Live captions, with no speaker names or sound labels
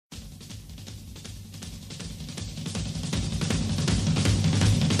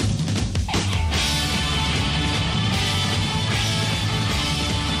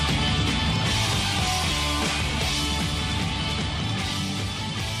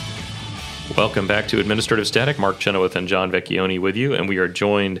Welcome back to Administrative Static. Mark Chenoweth and John Vecchione with you, and we are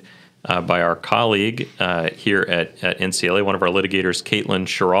joined by our colleague here at NCLA, one of our litigators, Caitlin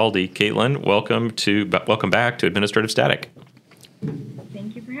Schiraldi. Caitlin, welcome back to Administrative Static.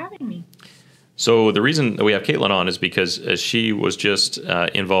 Thank you for having me. So the reason that we have Caitlin on is because she was just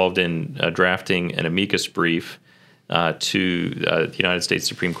involved in drafting an amicus brief to the United States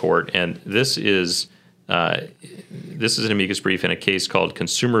Supreme Court, and this is an amicus brief in a case called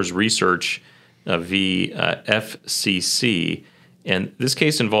Consumers Research v. FCC, and this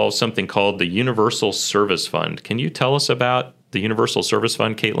case involves something called the Universal Service Fund. Can you tell us about the Universal Service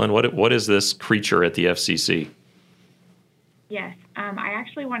Fund, Caitlin? What is this creature at the FCC? Yes, I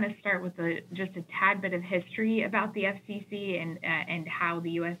actually want to start with just a tad bit of history about the FCC and how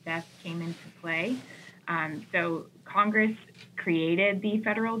the USF came into play. So Congress created the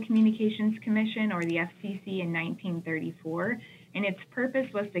Federal Communications Commission, or the FCC, in 1934, and its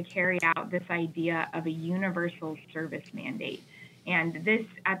purpose was to carry out this idea of a universal service mandate. And this,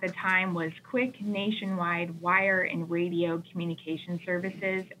 at the time, was quick nationwide wire and radio communication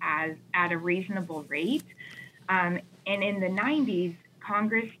services at a reasonable rate. And in the 90s,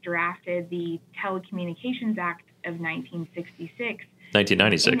 Congress drafted the Telecommunications Act of 1966.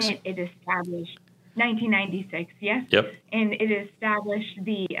 1996. In it established 1996, yes. Yep. And it established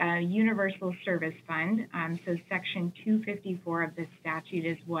the Universal Service Fund. So Section 254 of the statute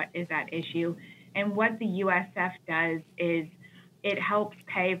is what is at issue. And what the USF does is it helps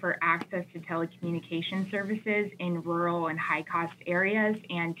pay for access to telecommunication services in rural and high-cost areas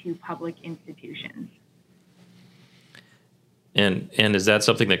and to public institutions. And is that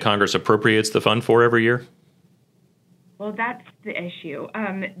something that Congress appropriates the fund for every year? Well, that's the issue.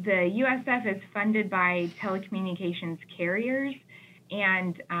 The USF is funded by telecommunications carriers,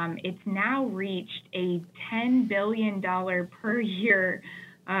 and it's now reached a $10 billion per year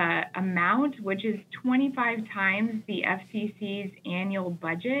amount, which is 25 times the FCC's annual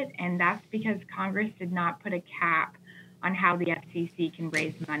budget, and that's because Congress did not put a cap on how the FCC can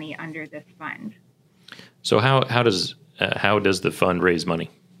raise money under this fund. So how does the fund raise money?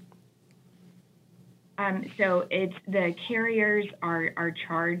 So it's the carriers are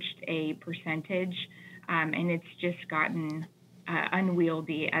charged a percentage, and it's just gotten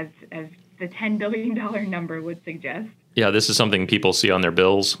unwieldy, as the $10 billion number would suggest. Yeah, this is something people see on their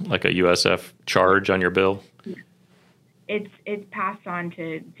bills, like a USF charge on your bill. It's passed on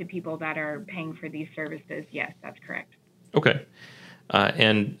to people that are paying for these services. Yes, that's correct. Okay.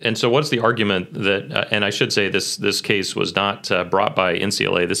 And so what's the argument that, and I should say this case was not brought by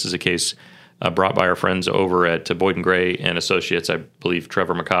NCLA. This is a case brought by our friends over at Boyd & Gray and Associates, I believe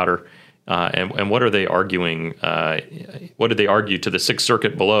Trevor McCotter. And what are they arguing? What did they argue to the Sixth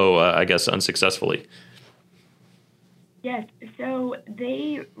Circuit below, I guess, unsuccessfully? Yes, so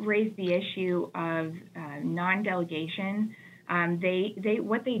they raised the issue of non-delegation.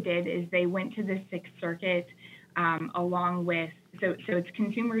 What they did is they went to the Sixth Circuit along with, so it's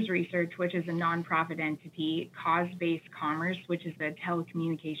Consumers Research, which is a nonprofit entity, Cause-Based Commerce, which is a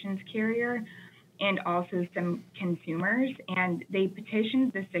telecommunications carrier, and also some consumers. And they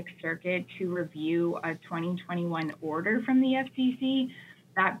petitioned the Sixth Circuit to review a 2021 order from the FCC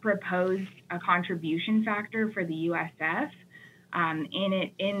that proposed a contribution factor for the USF.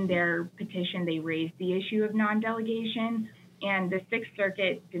 In their petition, they raised the issue of non-delegation, and the Sixth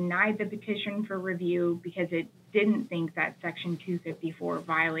Circuit denied the petition for review because it didn't think that Section 254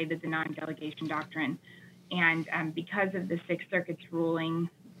 violated the non-delegation doctrine. And because of the Sixth Circuit's ruling,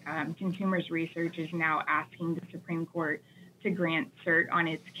 Consumers Research is now asking the Supreme Court to grant cert on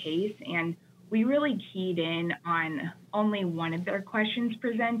its case. And we really keyed in on only one of their questions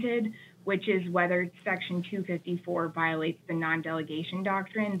presented, which is whether Section 254 violates the non-delegation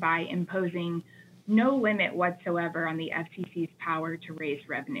doctrine by imposing no limit whatsoever on the FCC's power to raise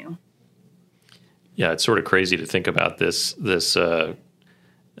revenue. Yeah, it's sort of crazy to think about this. You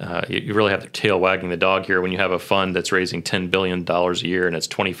really have the tail wagging the dog here when you have a fund that's raising $10 billion a year, and it's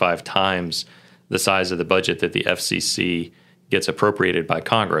 25 times the size of the budget that the FCC gets appropriated by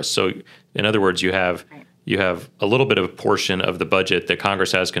Congress. So, in other words, you have a little bit of a portion of the budget that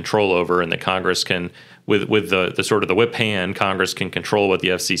Congress has control over, and that Congress can, with the sort of the whip hand, Congress can control what the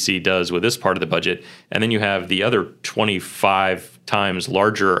FCC does with this part of the budget. And then you have the other 25 times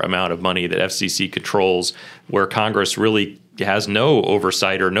larger amount of money that FCC controls, where Congress really has no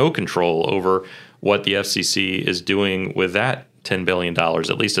oversight or no control over what the FCC is doing with that $10 billion,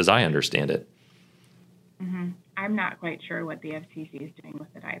 at least as I understand it. Mm-hmm. I'm not quite sure what the FCC is doing with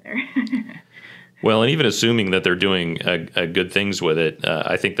it either. Well, and even assuming that they're doing good things with it,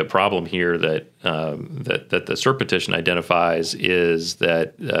 I think the problem here that that the cert petition identifies is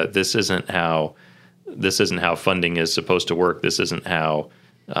that this isn't how funding is supposed to work. This isn't how.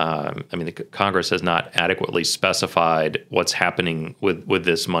 The Congress has not adequately specified what's happening with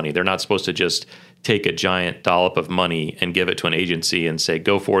this money. They're not supposed to just take a giant dollop of money and give it to an agency and say,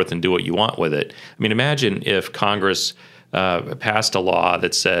 go forth and do what you want with it. I mean, imagine if Congress passed a law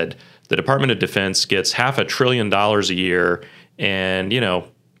that said the Department of Defense gets $500 billion a year and,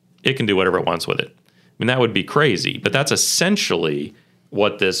 it can do whatever it wants with it. I mean, that would be crazy, but that's essentially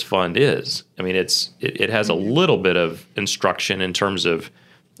what this fund is. I mean, it has a little bit of instruction in terms of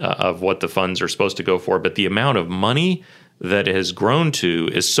what the funds are supposed to go for, but the amount of money that it has grown to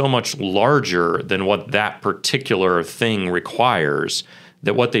is so much larger than what that particular thing requires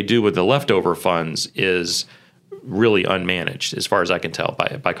that what they do with the leftover funds is really unmanaged, as far as I can tell,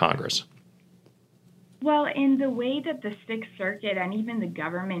 by Congress. Well, in the way that the Sixth Circuit and even the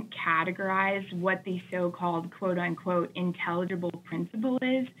government categorize what the so-called quote-unquote intelligible principle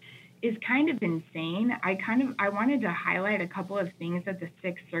is kind of insane. I wanted to highlight a couple of things that the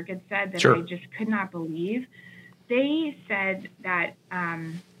Sixth Circuit said that Sure. I just could not believe. They said that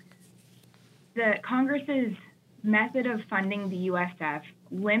the Congress's method of funding the USF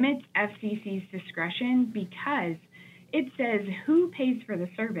limits FCC's discretion because it says who pays for the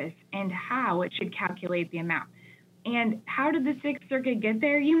service and how it should calculate the amount. And how did the Sixth Circuit get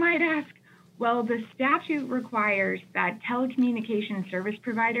there, you might ask? Well, the statute requires that telecommunication service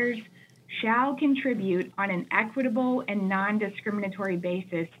providers shall contribute on an equitable and non-discriminatory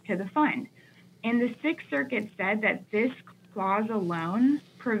basis to the fund. And the Sixth Circuit said that this clause alone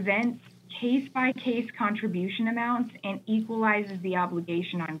prevents case-by-case contribution amounts and equalizes the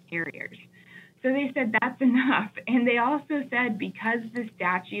obligation on carriers. So they said that's enough. And they also said because the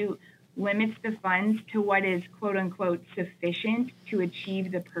statute limits the funds to what is quote-unquote sufficient to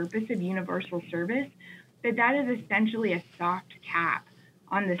achieve the purpose of universal service, that is essentially a soft cap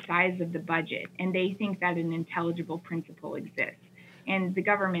on the size of the budget. And they think that an intelligible principle exists. And the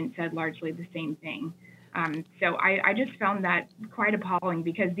government said largely the same thing. So I just found that quite appalling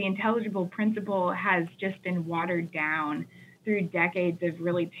because the intelligible principle has just been watered down through decades of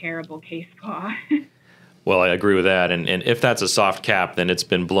really terrible case law. Well, I agree with that. And if that's a soft cap, then it's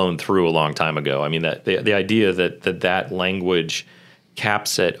been blown through a long time ago. I mean, that the idea that language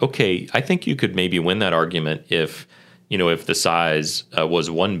caps it, okay, I think you could maybe win that argument if the size was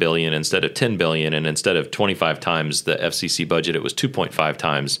 $1 billion instead of $10 billion, and instead of 25 times the FCC budget, it was 2.5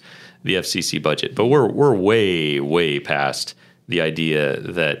 times the FCC budget. But we're way, way past the idea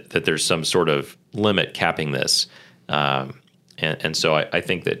that there's some sort of limit capping this. And so I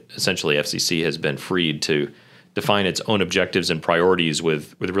think that essentially FCC has been freed to define its own objectives and priorities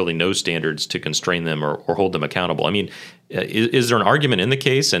with really no standards to constrain them or hold them accountable. I mean, is there an argument in the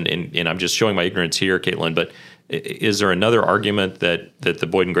case, and I'm just showing my ignorance here, Caitlin, but is there another argument that the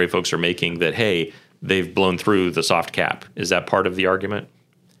Boyd and Gray folks are making that, hey, they've blown through the soft cap? Is that part of the argument?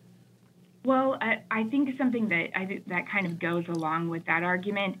 Well, I think something that kind of goes along with that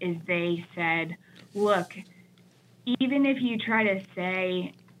argument is they said, look, even if you try to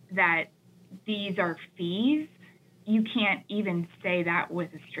say that these are fees, you can't even say that with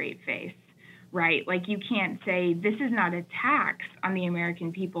a straight face, right? Like you can't say this is not a tax on the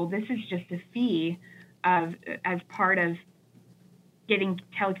American people. This is just a fee as part of getting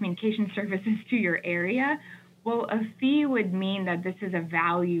telecommunication services to your area. Well, a fee would mean that this is a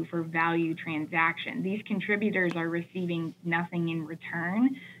value for value transaction. These contributors are receiving nothing in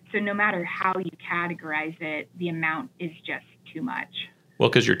return. So no matter how you categorize it, the amount is just too much. Well,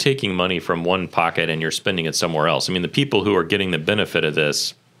 because you're taking money from one pocket and you're spending it somewhere else. I mean, the people who are getting the benefit of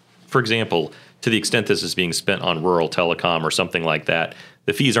this, for example, to the extent this is being spent on rural telecom or something like that,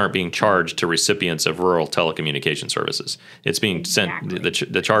 the fees aren't being charged to recipients of rural telecommunication services. It's being sent,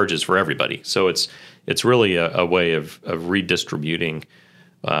 the charges for everybody. So it's really a way of redistributing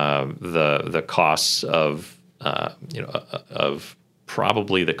the costs of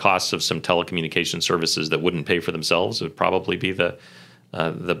probably the costs of some telecommunication services that wouldn't pay for themselves would probably be the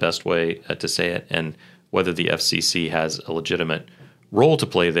best way to say it. And whether the FCC has a legitimate role to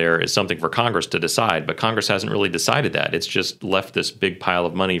play there is something for Congress to decide. But Congress hasn't really decided that. It's just left this big pile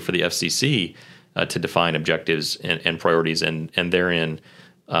of money for the FCC to define objectives and priorities, and therein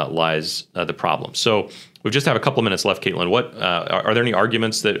lies the problem. So we just have a couple of minutes left, Caitlin. What are there any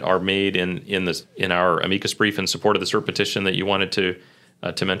arguments that are made in our amicus brief in support of the cert petition that you wanted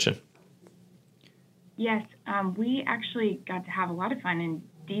to mention? Yes, we actually got to have a lot of fun and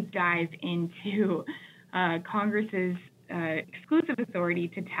deep dive into Congress's exclusive authority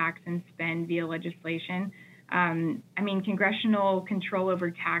to tax and spend via legislation. Congressional control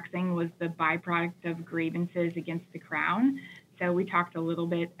over taxing was the byproduct of grievances against the Crown. So we talked a little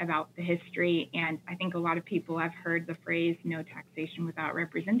bit about the history, and I think a lot of people have heard the phrase "no taxation without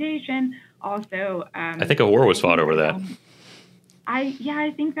representation." Also, I think a war was fought over that.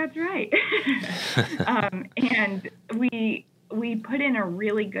 I think that's right. And we put in a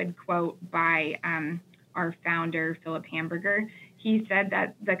really good quote by our founder, Philip Hamburger. He said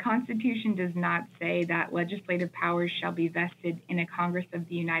that the Constitution does not say that legislative powers shall be vested in a Congress of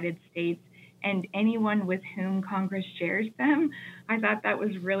the United States and anyone with whom Congress shares them. I thought that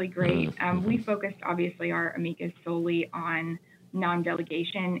was really great. We focused, obviously, our amicus solely on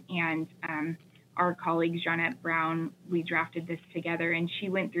non-delegation, and our colleague, Jeanette Brown, we drafted this together, and she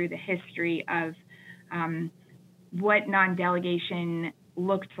went through the history of what non-delegation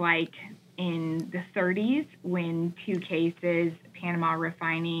looked like in the 30s when two cases, Panama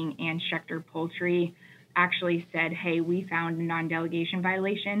Refining and Schechter Poultry, actually said, hey, we found a non-delegation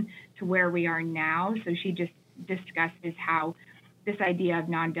violation, to where we are now. So she just discusses how this idea of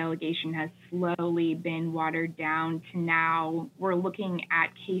non-delegation has slowly been watered down to now we're looking at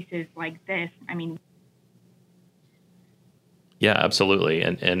cases like this. Yeah, absolutely.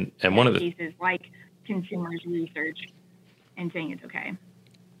 And one of the cases like consumers research and saying it's okay.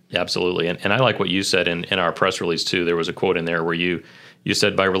 Absolutely. And I like what you said in our press release, too. There was a quote in there where you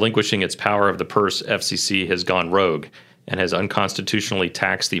said, by relinquishing its power of the purse, FCC has gone rogue and has unconstitutionally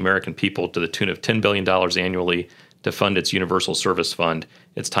taxed the American people to the tune of $10 billion annually to fund its universal service fund.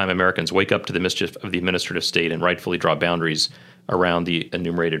 It's time Americans wake up to the mischief of the administrative state and rightfully draw boundaries around the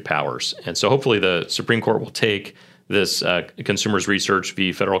enumerated powers. And so hopefully the Supreme Court will take this Consumers Research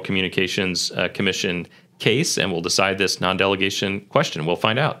v. Federal Communications Commission case, and we'll decide this non-delegation question. We'll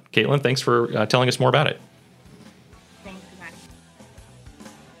find out. Caitlin, thanks for telling us more about it.